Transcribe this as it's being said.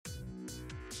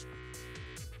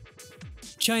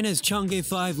China's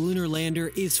Chang'e-5 lunar lander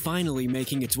is finally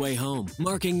making its way home,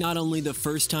 marking not only the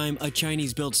first time a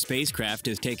Chinese-built spacecraft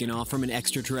has taken off from an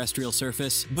extraterrestrial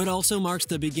surface, but also marks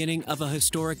the beginning of a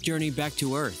historic journey back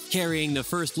to Earth, carrying the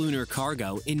first lunar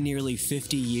cargo in nearly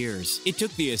 50 years. It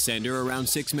took the Ascender around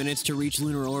 6 minutes to reach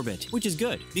lunar orbit, which is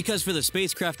good, because for the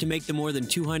spacecraft to make the more than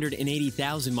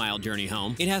 280,000-mile journey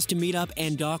home, it has to meet up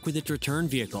and dock with its return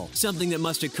vehicle, something that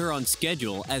must occur on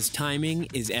schedule as timing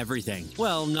is everything.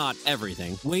 Well, not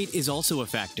everything. Weight is also a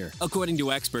factor. According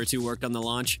to experts who worked on the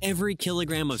launch, every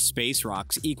kilogram of space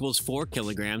rocks equals 4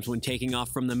 kilograms when taking off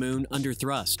from the moon under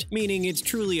thrust, meaning it's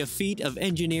truly a feat of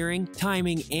engineering,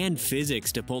 timing, and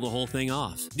physics to pull the whole thing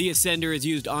off. The Ascender has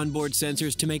used onboard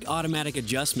sensors to make automatic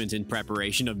adjustments in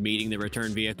preparation of meeting the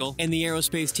return vehicle, and the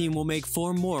aerospace team will make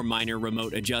 4 more minor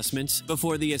remote adjustments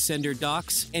before the Ascender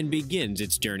docks and begins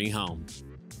its journey home.